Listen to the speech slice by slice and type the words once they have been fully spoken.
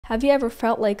Have you ever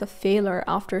felt like a failure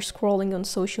after scrolling on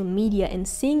social media and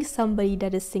seeing somebody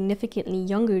that is significantly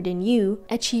younger than you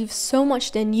achieve so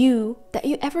much than you that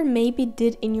you ever maybe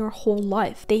did in your whole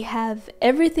life? They have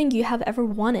everything you have ever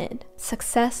wanted: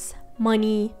 success,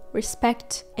 money,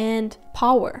 respect, and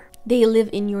power. They live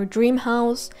in your dream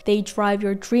house, they drive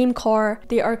your dream car,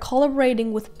 they are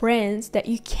collaborating with brands that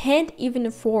you can't even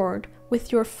afford with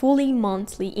your fully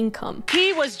monthly income.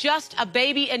 He was just a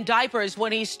baby in diapers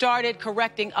when he started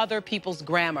correcting other people's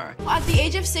grammar. At the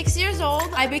age of 6 years old,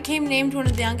 I became named one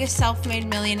of the youngest self-made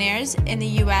millionaires in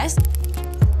the US.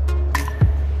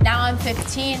 Now I'm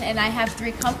 15 and I have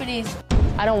 3 companies.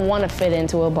 I don't want to fit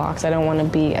into a box. I don't want to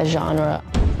be a genre.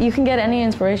 You can get any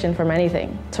inspiration from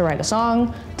anything. To write a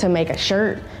song, to make a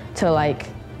shirt, to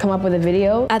come up with a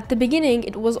video. At the beginning,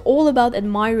 it was all about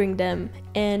admiring them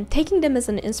and taking them as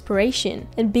an inspiration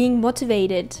and being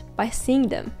motivated by seeing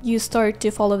them. You start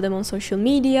to follow them on social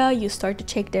media, you start to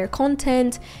check their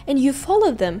content, and you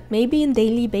follow them maybe on a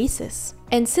daily basis.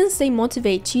 And since they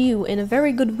motivate you in a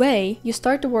very good way, you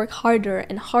start to work harder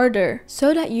and harder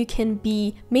so that you can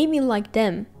be maybe like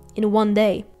them in one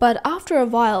day. But after a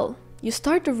while, you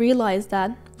start to realize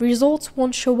that results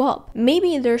won't show up.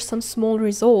 Maybe there's some small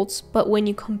results, but when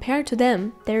you compare to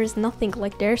them, there is nothing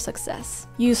like their success.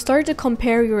 You start to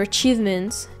compare your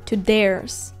achievements to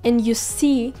theirs, and you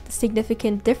see the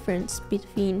significant difference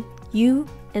between you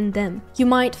and them. You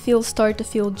might start to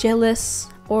feel jealous,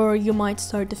 or you might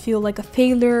start to feel like a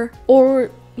failure, or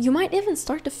you might even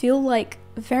start to feel like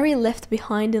very left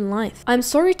behind in life. I'm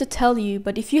sorry to tell you,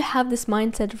 but if you have this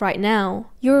mindset right now,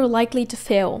 you're likely to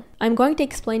fail. I'm going to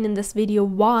explain in this video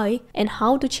why and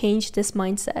how to change this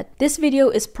mindset. This video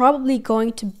is probably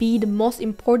going to be the most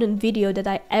important video that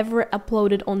I ever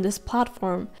uploaded on this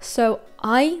platform. So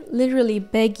I literally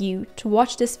beg you to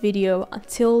watch this video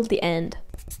until the end.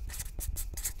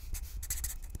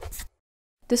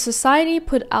 The society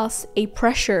put us a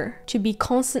pressure to be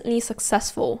constantly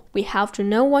successful. We have to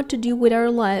know what to do with our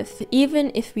life.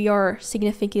 Even if we are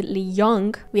significantly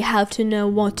young, we have to know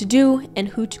what to do and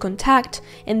who to contact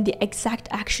and the exact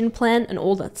action plan and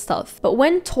all that stuff. But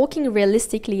when talking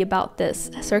realistically about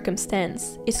this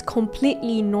circumstance, it's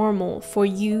completely normal for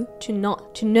you to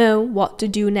not to know what to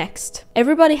do next.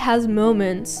 Everybody has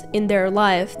moments in their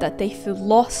life that they feel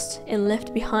lost and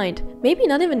left behind. Maybe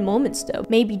not even moments though,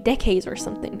 maybe decades or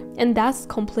something. And that's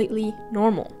completely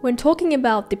normal. When talking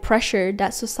about the pressure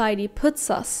that society puts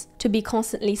us to be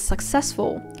constantly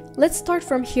successful, let's start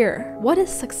from here. What is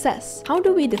success? How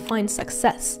do we define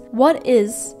success? What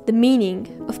is the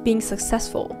meaning of being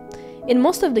successful? In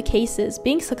most of the cases,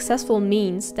 being successful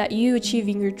means that you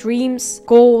achieving your dreams,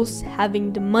 goals,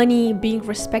 having the money, being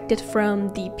respected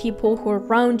from the people who are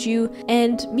around you,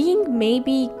 and being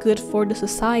maybe good for the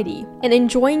society, and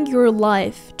enjoying your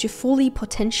life to fully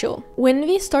potential. When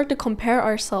we start to compare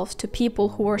ourselves to people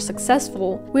who are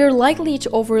successful, we are likely to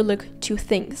overlook 2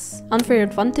 things: unfair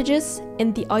advantages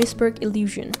and the iceberg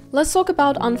illusion. Let's talk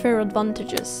about unfair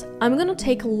advantages. I'm gonna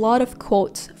take a lot of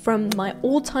quotes from my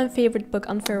all-time favorite book,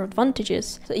 Unfair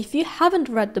Advantages. So if you haven't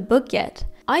read the book yet,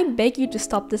 I beg you to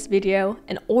stop this video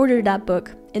and order that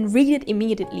book and read it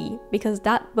immediately, because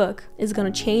that book is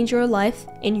gonna change your life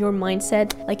and your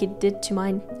mindset like it did to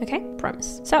mine, okay?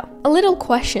 Promise. So, a little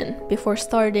question before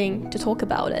starting to talk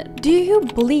about it. Do you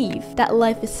believe that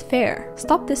life is fair?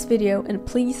 Stop this video and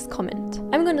please comment.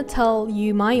 I'm gonna tell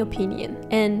you my opinion,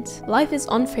 and life is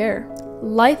unfair.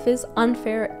 Life is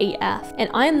unfair AF, and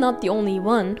I am not the only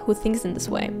one who thinks in this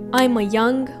way. I'm a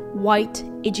young, white,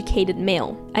 educated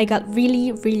male. I got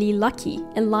really lucky,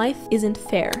 and life isn't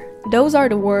fair. Those are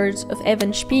the words of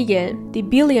Evan Spiegel, the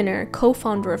billionaire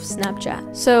co-founder of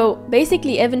Snapchat. So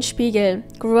basically, Evan Spiegel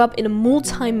grew up in a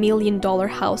multi-million-dollar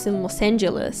house in Los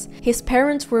Angeles. His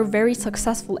parents were very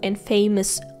successful and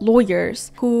famous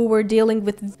lawyers who were dealing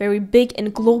with very big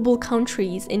and global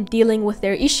countries and dealing with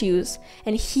their issues.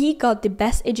 And he got the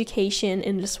best education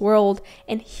in this world,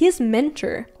 and his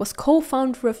mentor was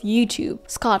co-founder of YouTube,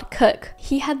 Scott Cook.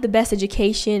 He had the best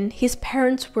education. His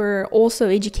parents were also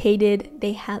educated.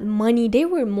 They had money. They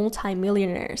were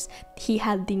multi-millionaires. He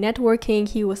had the networking,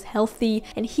 he was healthy,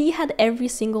 and he had every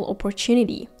single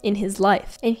opportunity in his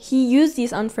life. And he used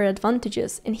these unfair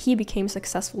advantages and he became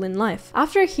successful in life.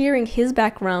 After hearing his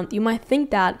background, you might think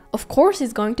that, of course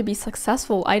he's going to be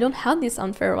successful. I don't have these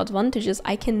unfair advantages.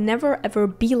 I can never ever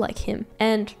be like him.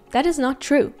 And that is not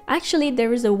true. Actually,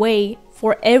 there is a way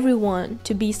for everyone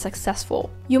to be successful.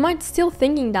 you might still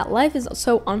thinking that life is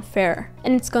so unfair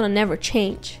and it's gonna never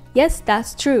change. Yes,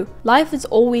 that's true. Life is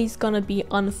always gonna be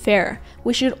unfair.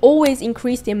 We should always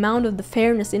increase the amount of the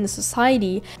fairness in the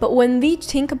society, but when we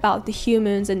think about the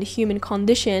humans and the human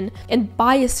condition and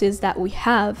biases that we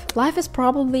have, life is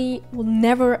probably will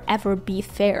never ever be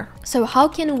fair. So how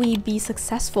can we be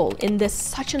successful in this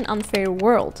such an unfair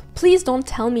world? Please don't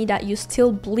tell me that you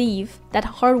still believe that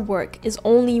hard work is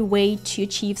only way to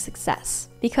achieve success,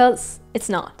 because it's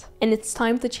not. And it's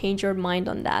time to change your mind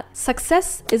on that.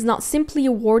 Success is not simply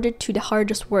awarded to the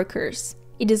hardest workers.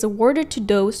 It is awarded to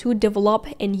those who develop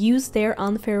and use their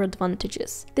unfair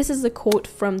advantages. This is a quote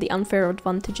from the Unfair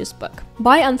Advantages book.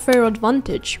 By unfair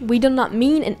advantage, we do not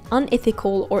mean an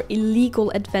unethical or illegal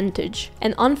advantage.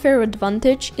 An unfair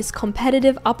advantage is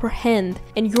competitive upper hand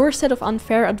and your set of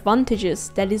unfair advantages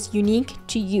that is unique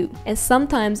to you. And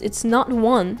sometimes it's not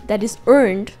one that is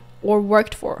earned or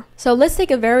worked for. So let's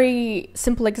take a very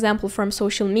simple example from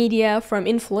social media, from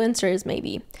influencers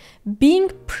maybe. Being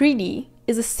pretty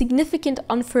is a significant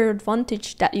unfair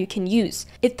advantage that you can use.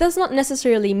 It does not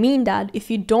necessarily mean that if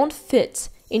you don't fit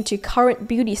into current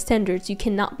beauty standards, you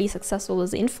cannot be successful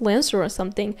as an influencer or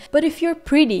something. But if you're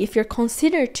pretty, if you're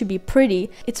considered to be pretty,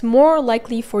 it's more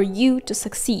likely for you to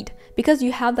succeed because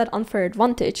you have that unfair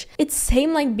advantage. It's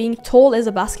same like being tall as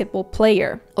a basketball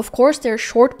player. Of course, there are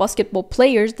short basketball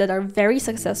players that are very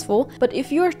successful, but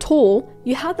if you're tall,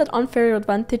 you have that unfair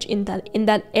advantage in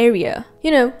that area.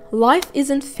 You know, life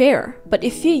isn't fair, but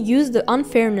if you use the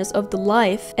unfairness of the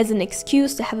life as an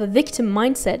excuse to have a victim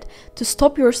mindset, to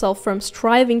stop yourself from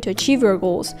striving to achieve your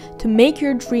goals, to make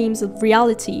your dreams a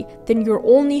reality, then you're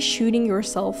only shooting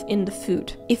yourself in the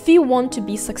foot. If we want to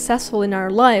be successful in our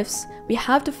lives, we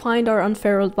have to find our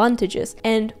unfair advantages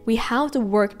and we have to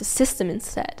work the system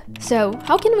instead. So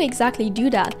how can we exactly do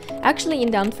that? Actually,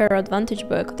 in the Unfair Advantage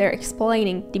book, they're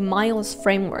explaining the Miles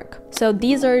framework. So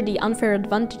these are the unfair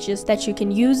advantages that you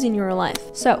can use in your life.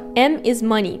 So M is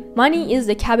money. Money is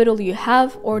the capital you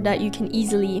have or that you can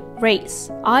easily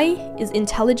raise. I is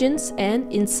intelligence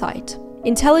and insight.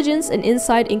 Intelligence and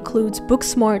insight includes book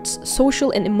smarts,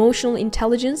 social and emotional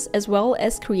intelligence, as well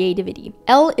as creativity.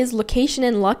 L is location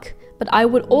and luck, but I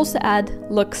would also add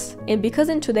looks. And because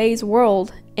in today's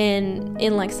world and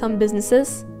in like some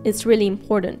businesses, it's really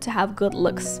important to have good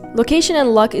looks. Location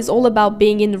and luck is all about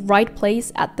being in the right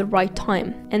place at the right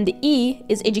time. And the E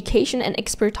is education and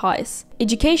expertise.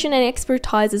 Education and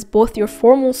expertise is both your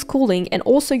formal schooling and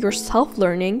also your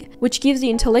self-learning, which gives you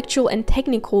intellectual and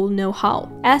technical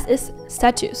know-how. S is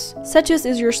status. Status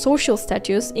is your social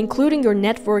status, including your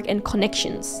network and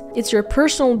connections. It's your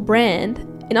personal brand.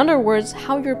 In other words,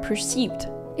 how you're perceived.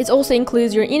 It also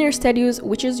includes your inner status,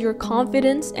 which is your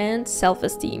confidence and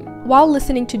self-esteem. While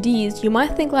listening to these, you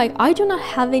might think like, I do not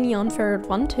have any unfair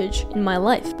advantage in my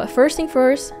life. But first thing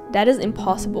first, that is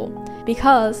impossible,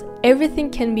 because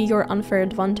everything can be your unfair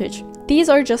advantage. These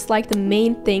are just like the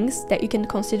main things that you can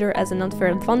consider as an unfair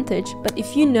advantage, but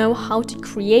if you know how to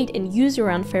create and use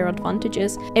your unfair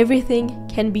advantages, everything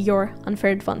can be your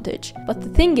unfair advantage. But the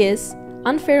thing is,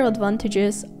 unfair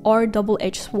advantages are a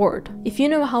double-edged sword. If you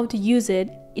know how to use it,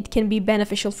 it can be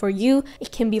beneficial for you,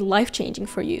 it can be life-changing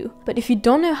for you. But if you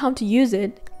don't know how to use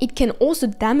it, it can also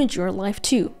damage your life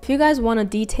too. If you guys want a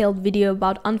detailed video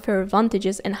about unfair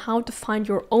advantages and how to find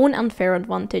your own unfair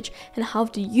advantage and how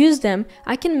to use them,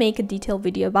 I can make a detailed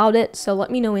video about it, so let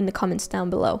me know in the comments down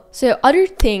below. So other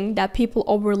thing that people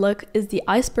overlook is the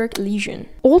iceberg illusion.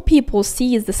 All people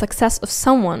see is the success of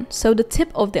someone, so the tip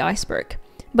of the iceberg,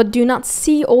 but do not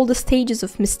see all the stages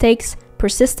of mistakes,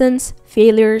 persistence,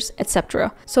 failures,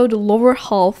 etc. So the lower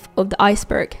half of the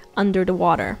iceberg under the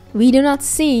water. We do not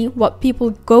see what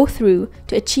people go through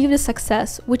to achieve the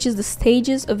success, which is the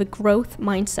stages of a growth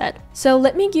mindset. So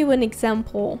let me give an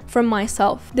example from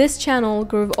myself. This channel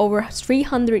grew over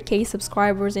 300k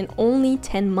subscribers in only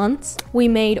 10 months. We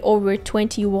made over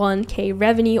 21k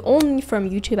revenue only from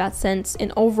YouTube AdSense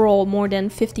and overall more than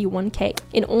 51k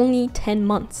in only 10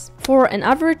 months. For an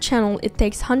average channel, it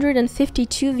takes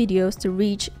 152 videos to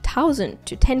reach 1000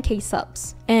 to 10k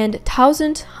subs and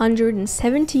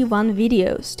 1171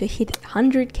 videos to hit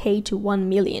 100k to 1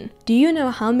 million. Do you know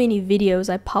how many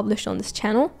videos I published on this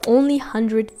channel? Only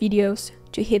 100 videos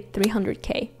to hit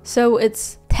 300k. So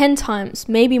it's 10 times,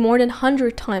 maybe more than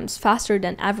 100 times faster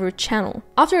than average channel.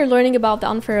 After learning about the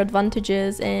unfair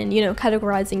advantages and,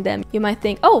 categorizing them, you might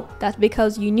think, oh, that's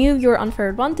because you knew your unfair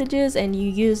advantages and you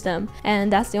used them,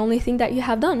 and that's the only thing that you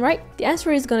have done, right? The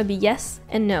answer is gonna be yes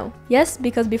and no. Yes,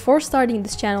 because before starting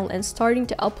this channel and starting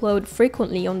to upload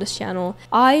frequently on this channel,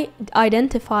 I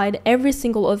identified every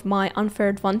single of my unfair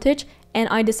advantage and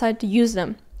I decided to use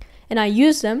them. and I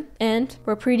use them and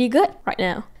we're pretty good right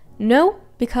now. No,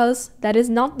 because that is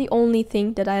not the only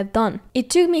thing that I have done. It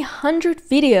took me 100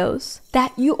 videos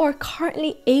that you are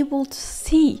currently able to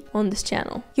see on this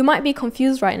channel. You might be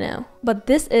confused right now, but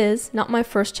this is not my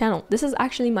first channel. This is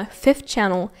actually my 5th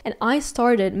channel, and I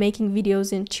started making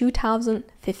videos in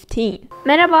 2015.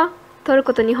 Merhaba,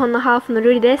 Toruko'da Nihon'la Hafu'nun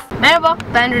Ruri desu. Merhaba,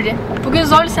 ben Ruri. Bugün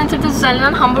Zorlu Center'da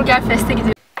düzenlenen Hamburger Fest'e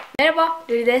gidiyorum. Merhaba,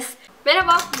 Ruri desu.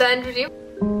 Merhaba, ben Ruri.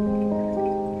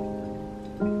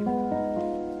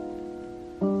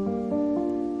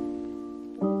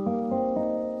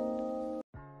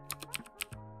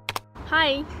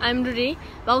 Hi, I'm Ruri.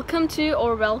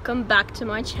 Welcome back to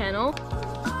my channel.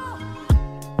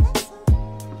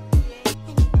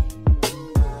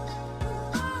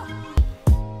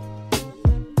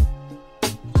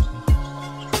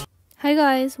 Hi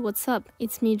guys, what's up?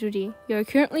 It's me, Ruri. You're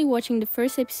currently watching the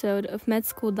first episode of Med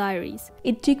School Diaries.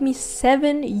 It took me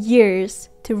 7 years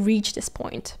to reach this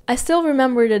point. I still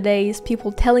remember the days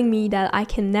people telling me that I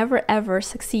can never ever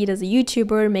succeed as a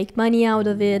YouTuber, make money out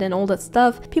of it and all that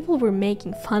stuff. People were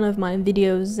making fun of my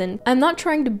videos, and I'm not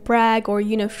trying to brag or,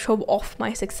 show off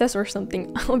my success or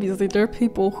something. Obviously, there are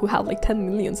people who have like 10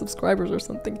 million subscribers or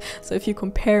something. So if you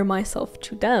compare myself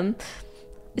to them,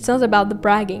 it's not about the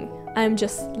bragging. I'm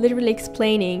just literally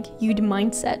explaining you the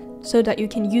mindset so that you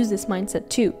can use this mindset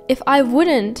too. If I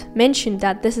wouldn't mention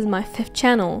that this is my 5th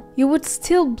channel, you would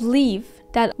still believe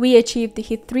that we achieved to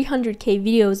hit 300k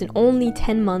videos in only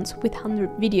 10 months with 100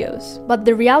 videos. But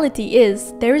the reality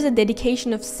is, there is a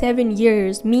dedication of 7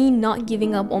 years, me not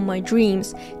giving up on my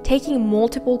dreams, taking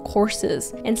multiple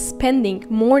courses, and spending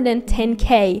more than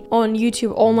 10k on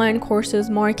YouTube online courses,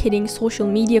 marketing, social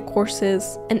media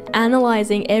courses, and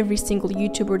analyzing every single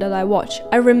YouTuber that I watch.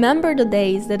 I remember the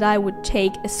days that I would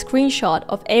take a screenshot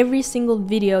of every single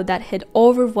video that hit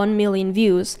over 1 million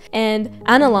views and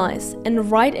analyze and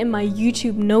write in my YouTube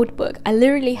notebook. I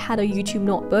literally had a YouTube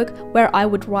notebook where I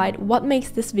would write what makes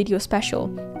this video special,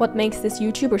 what makes this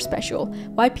YouTuber special,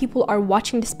 why people are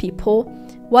watching these people,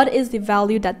 what is the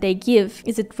value that they give,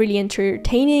 is it really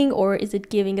entertaining or is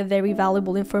it giving a very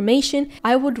valuable information.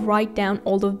 I would write down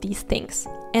all of these things.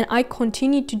 And I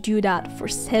continued to do that for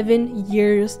 7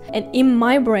 years. And in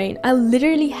my brain, I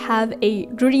literally have a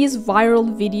Ruri's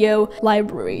viral video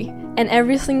library. And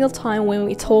every single time when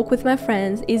we talk with my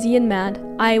friends, Izzy and Matt,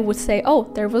 I would say,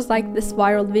 oh, there was like this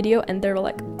viral video, and they're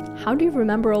like, how do you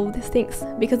remember all of these things?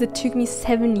 Because it took me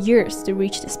 7 years to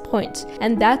reach this point.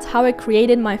 And that's how I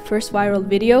created my first viral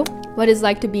video, what it's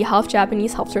like to be half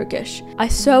Japanese, half Turkish. I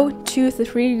saw 2 to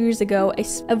 3 years ago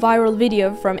a viral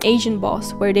video from Asian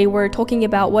Boss where they were talking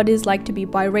about what it's like to be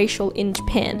biracial in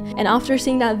Japan. And after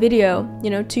seeing that video,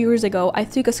 2 years ago, I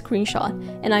took a screenshot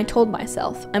and I told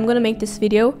myself, I'm gonna make this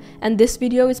video, and this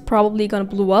video is probably gonna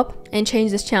blow up and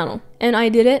change this channel. And I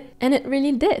did it, and it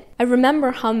really did. I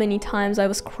remember how many times I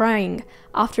was crying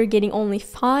after getting only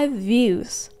 5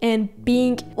 views and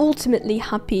being ultimately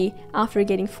happy after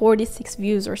getting 46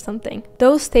 views or something.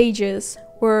 Those stages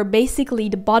were basically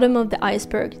the bottom of the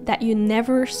iceberg that you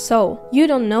never saw. You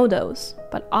don't know those,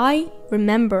 but I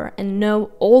remember and know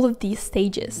all of these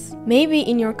stages. Maybe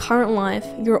in your current life,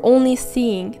 you're only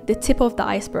seeing the tip of the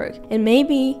iceberg, and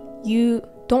maybe you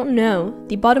don't know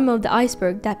the bottom of the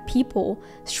iceberg that people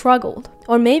struggled.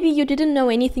 Or maybe you didn't know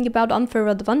anything about unfair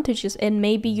advantages, and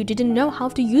maybe you didn't know how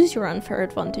to use your unfair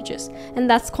advantages, and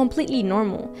that's completely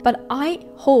normal. But I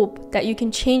hope that you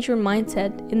can change your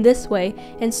mindset in this way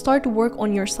and start to work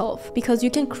on yourself, because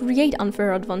you can create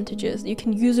unfair advantages, you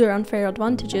can use your unfair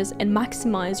advantages and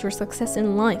maximize your success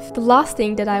in life. The last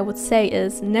thing that I would say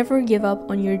is never give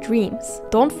up on your dreams.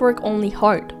 Don't work only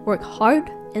hard, work hard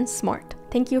and smart.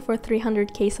 Thank you for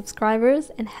 300k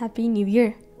subscribers and Happy New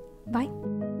Year. Bye.